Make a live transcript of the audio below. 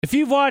If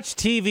you've watched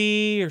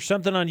TV or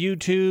something on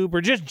YouTube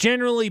or just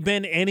generally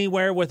been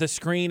anywhere with a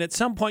screen, at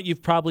some point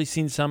you've probably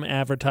seen some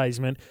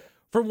advertisement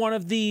for one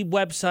of the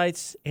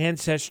websites,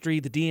 Ancestry,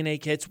 the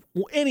DNA kits,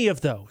 any of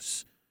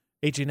those.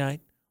 AJ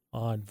Knight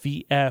on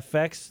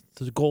VFX,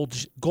 the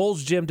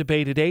Gold's Gym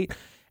Debate at 8.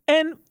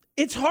 And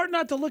it's hard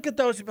not to look at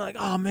those and be like,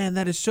 oh man,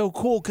 that is so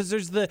cool, because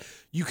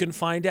you can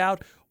find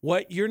out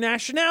what your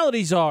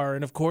nationalities are.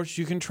 And of course,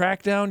 you can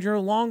track down your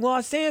long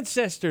lost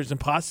ancestors and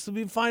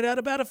possibly find out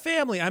about a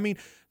family. I mean,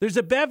 there's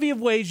a bevy of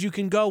ways you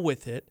can go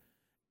with it.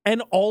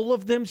 And all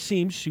of them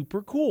seem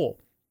super cool.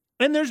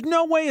 And there's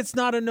no way it's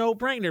not a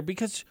no-brainer,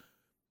 because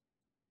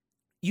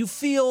you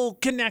feel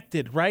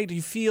connected, right?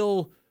 You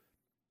feel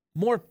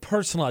more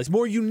personalized,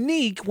 more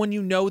unique when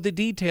you know the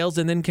details,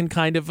 and then can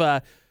kind of,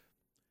 I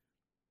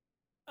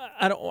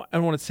don't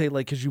want to say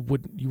like, because you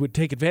would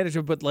take advantage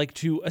of it, but like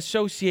to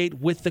associate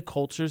with the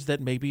cultures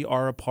that maybe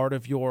are a part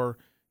of your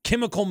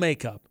chemical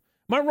makeup.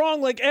 Am I wrong?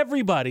 Like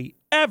everybody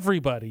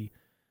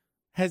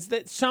has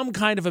that some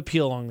kind of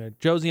appeal on there.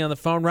 Josie on the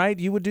phone, right?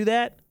 You would do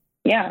that?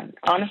 Yeah,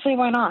 honestly,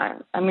 why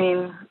not? I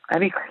mean, I'd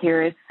be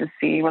curious to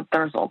see what the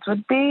results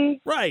would be.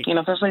 Right. You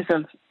know, especially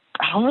since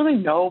I don't really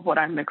know what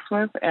I'm mixed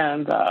with,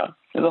 and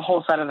there's a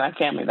whole side of that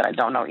family that I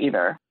don't know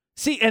either.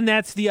 See, and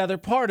that's the other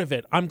part of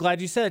it. I'm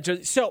glad you said it,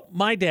 Josie. So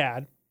my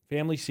dad,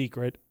 family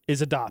secret,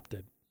 is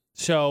adopted.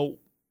 So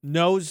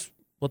knows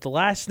what the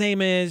last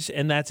name is,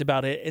 and that's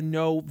about it, and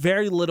know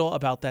very little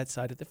about that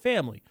side of the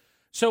family.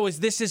 So as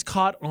this is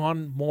caught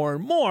on more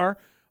and more,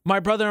 my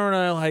brother and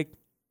I are like,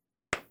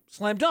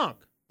 slam dunk.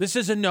 This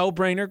is a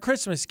no-brainer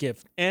Christmas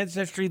gift.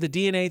 Ancestry, the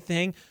DNA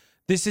thing,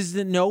 this is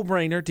the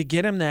no-brainer to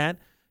get him that,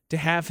 to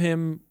have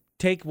him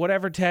take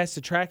whatever test,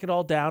 to track it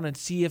all down and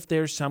see if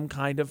there's some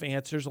kind of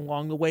answers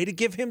along the way, to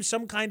give him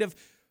some kind of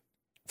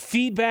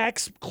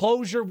feedbacks,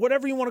 closure,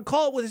 whatever you want to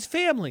call it, with his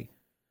family.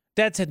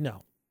 Dad said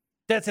no.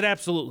 Dad said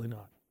absolutely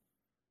not.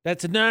 Dad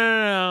said,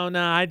 no,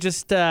 I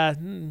just,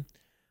 that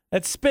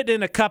spit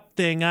in a cup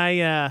thing, no,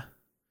 I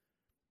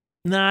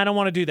don't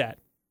want to do that.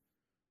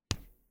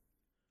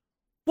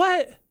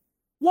 What?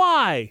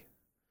 Why?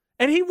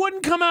 And he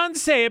wouldn't come out and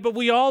say it, but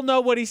we all know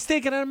what he's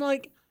thinking. And I'm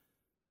like,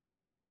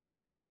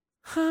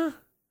 huh?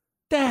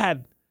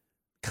 Dad,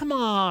 come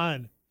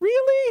on.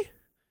 Really?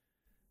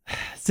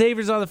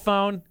 Xavier's on the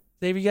phone.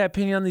 Xavier, you got an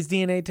opinion on these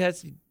DNA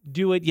tests?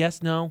 Do it,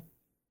 yes, no?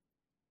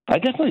 I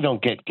definitely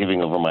don't get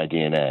giving over my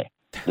DNA.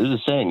 There's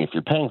a saying, if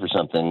you're paying for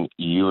something,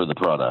 you're the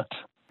product.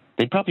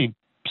 They'd probably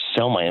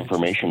sell my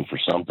information for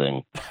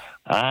something.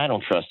 I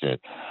don't trust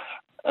it.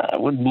 I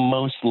would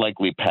most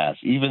likely pass,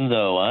 even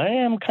though I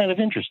am kind of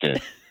interested.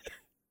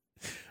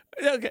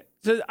 Okay,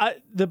 so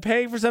the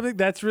paying for something,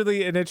 that's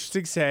really an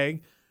interesting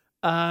saying.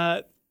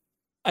 I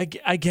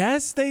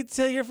guess they'd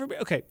say you're for me.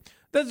 Okay,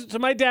 so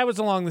my dad was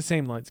along the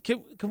same lines.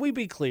 Can we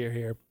be clear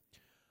here?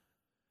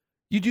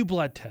 You do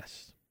blood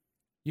tests.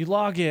 You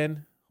log in.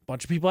 A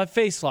bunch of people have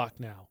face lock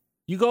now.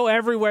 You go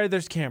everywhere.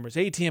 There's cameras,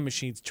 ATM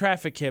machines,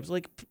 traffic cams.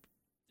 Like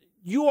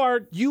you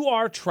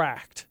are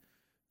tracked.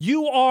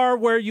 You are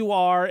where you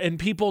are, and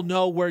people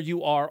know where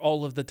you are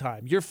all of the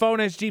time. Your phone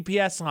has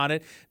GPS on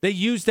it. They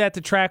use that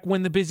to track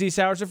when the busiest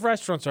hours of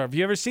restaurants are. Have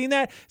you ever seen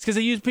that? It's because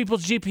they use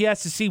people's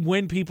GPS to see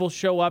when people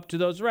show up to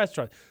those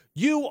restaurants.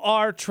 You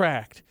are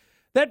tracked.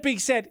 That being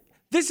said,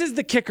 this is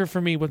the kicker for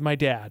me with my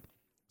dad.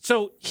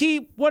 So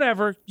you,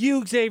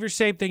 Xavier,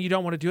 same thing. You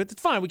don't want to do it.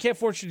 That's fine. We can't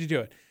force you to do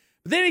it.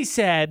 But then he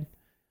said,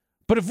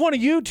 but if one of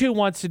you two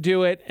wants to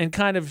do it and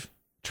kind of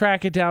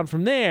track it down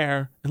from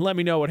there and let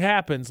me know what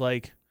happens,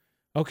 like,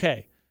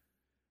 okay.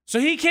 So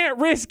he can't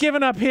risk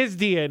giving up his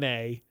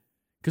DNA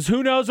because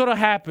who knows what'll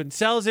happen.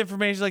 Sell his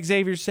information, like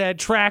Xavier said,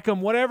 track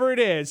him, whatever it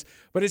is.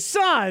 But his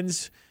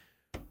sons,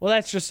 well,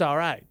 that's just all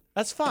right.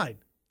 That's fine.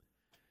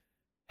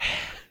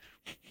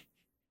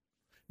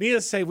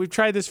 Needless to say, we've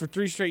tried this for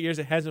 3 straight years.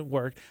 It hasn't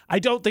worked. I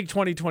don't think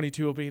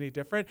 2022 will be any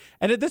different.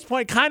 And at this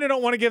point, kind of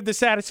don't want to give the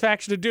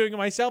satisfaction of doing it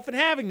myself and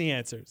having the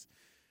answers.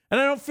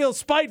 And I don't feel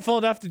spiteful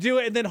enough to do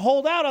it and then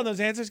hold out on those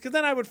answers, because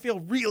then I would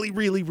feel really,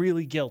 really,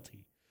 really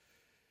guilty.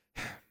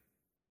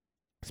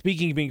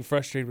 Speaking of being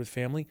frustrated with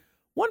family,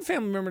 one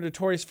family member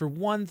notorious for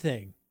one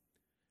thing.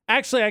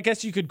 Actually, I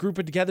guess you could group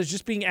it together as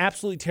just being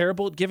absolutely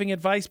terrible at giving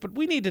advice, but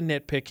we need to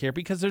nitpick here,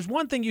 because there's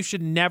one thing you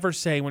should never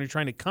say when you're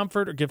trying to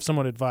comfort or give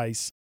someone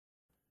advice.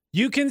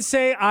 You can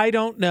say, I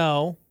don't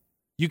know.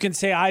 You can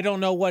say, I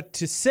don't know what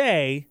to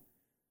say,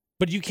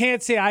 but you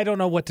can't say, I don't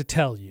know what to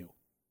tell you.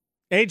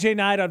 AJ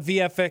Knight on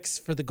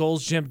VFX for the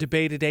Gold's Gym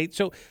Debate at 8.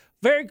 So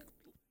very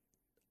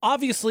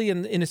obviously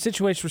in a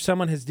situation where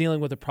someone is dealing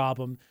with a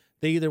problem,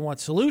 they either want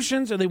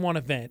solutions or they want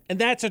a vent. And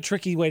that's a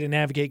tricky way to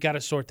navigate. Got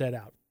to sort that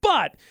out.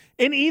 But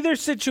in either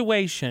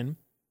situation,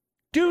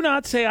 do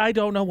not say, I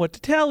don't know what to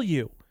tell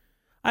you.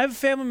 I have a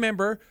family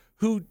member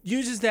who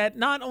uses that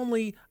not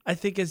only, I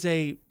think, as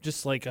I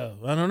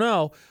don't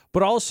know,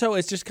 but also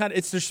it's just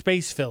it's their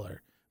space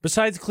filler.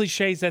 Besides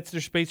cliches, that's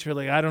their space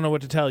filler. Like, I don't know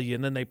what to tell you.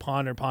 And then they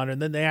ponder,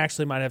 and then they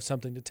actually might have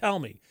something to tell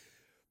me.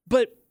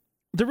 But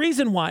the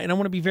reason why, and I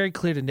want to be very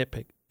clear to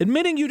nitpick,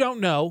 Admitting you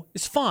don't know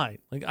is fine.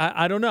 Like,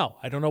 I don't know.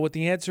 I don't know what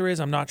the answer is.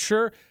 I'm not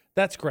sure.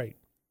 That's great.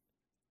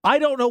 I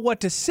don't know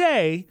what to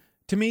say,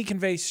 to me,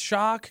 conveys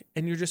shock,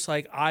 and you're just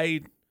like,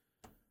 I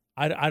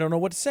don't know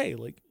what to say.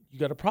 Like, you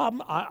got a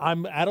problem?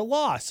 I'm at a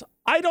loss.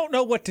 I don't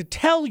know what to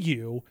tell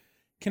you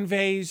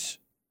conveys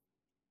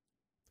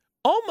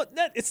almost,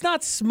 it's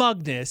not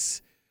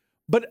smugness,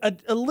 but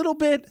a little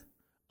bit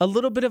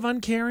of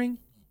uncaring.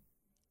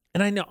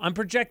 And I know I'm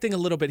projecting a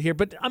little bit here,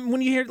 but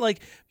when you hear,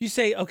 like, you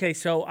say, okay,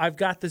 so I've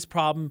got this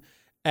problem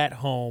at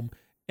home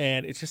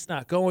and it's just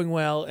not going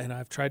well, and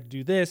I've tried to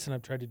do this and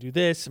I've tried to do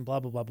this and blah,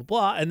 blah, blah, blah,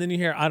 blah. And then you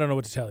hear, I don't know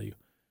what to tell you.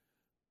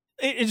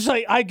 It's just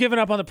like, I've given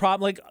up on the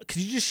problem. Like,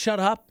 could you just shut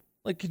up?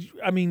 Like,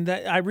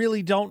 I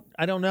really don't,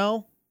 I don't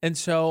know. And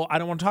so I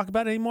don't want to talk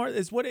about it anymore.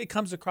 It's what it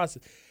comes across.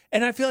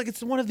 And I feel like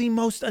it's one of the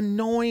most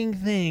annoying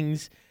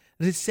things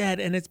that is said,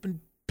 and it's been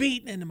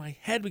beaten into my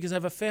head because I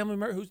have a family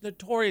member who's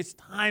notorious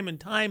time and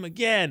time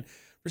again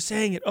for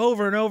saying it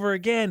over and over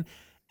again.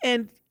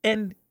 And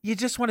you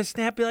just want to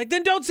snap, be like,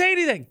 then don't say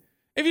anything.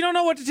 If you don't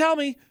know what to tell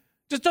me,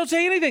 just don't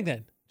say anything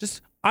then.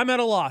 Just, I'm at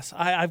a loss.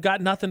 I've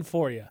got nothing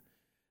for you.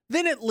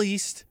 Then at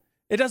least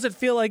it doesn't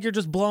feel like you're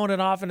just blowing it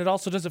off, and it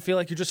also doesn't feel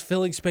like you're just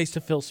filling space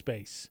to fill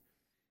space.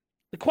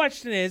 The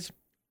question is,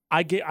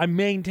 I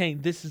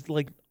maintain this is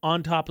like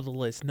on top of the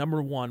list,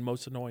 number one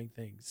most annoying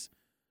things.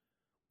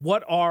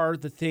 What are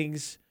the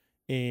things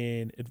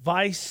in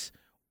advice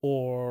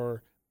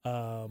or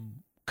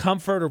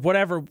comfort or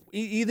whatever,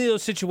 either of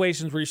those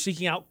situations where you're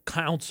seeking out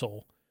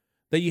counsel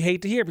that you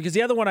hate to hear? Because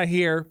the other one I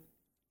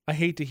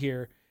hate to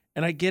hear,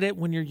 and I get it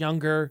when you're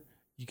younger,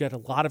 you got a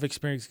lot of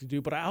experience to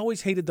do, but I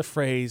always hated the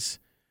phrase,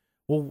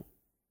 well,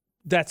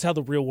 that's how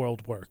the real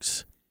world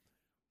works.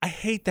 I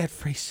hate that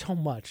phrase so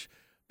much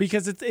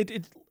because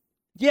it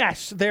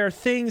yes, there are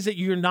things that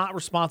you're not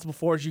responsible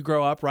for as you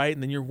grow up, right?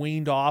 And then you're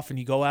weaned off and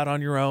you go out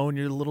on your own.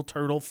 You're a little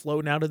turtle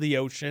floating out of the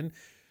ocean.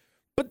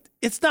 But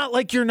it's not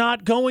like you're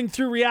not going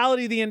through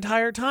reality the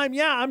entire time.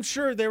 Yeah, I'm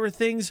sure there were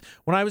things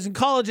when I was in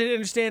college I didn't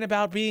understand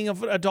about being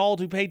an adult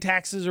who paid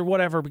taxes or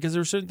whatever, because there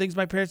were certain things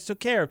my parents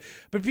took care of.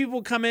 But people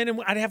would come in and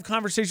I'd have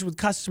conversations with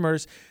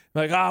customers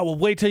like, well,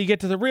 wait till you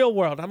get to the real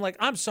world. I'm like,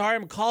 I'm sorry,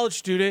 I'm a college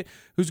student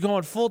who's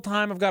going full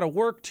time. I've got to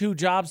work 2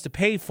 jobs to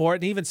pay for it.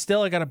 And even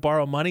still, I got to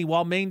borrow money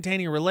while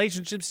maintaining a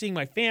relationship, seeing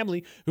my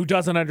family who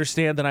doesn't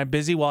understand that I'm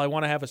busy while I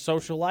want to have a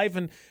social life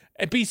and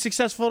be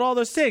successful at all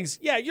those things.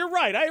 Yeah, you're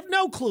right. I have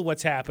no clue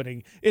what's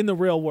happening in the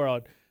real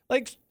world.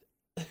 Like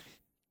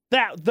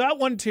that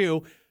one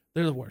too,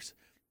 they're the worst.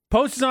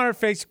 Post is on our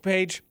Facebook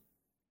page.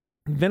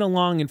 Been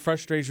along in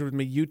frustration with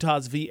me,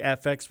 Utah's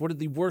VFX. What are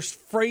the worst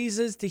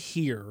phrases to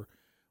hear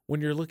when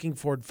you're looking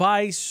for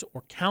advice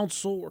or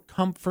counsel or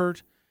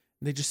comfort?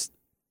 And they just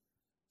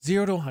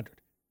 0 to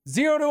 100.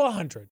 0 to 100.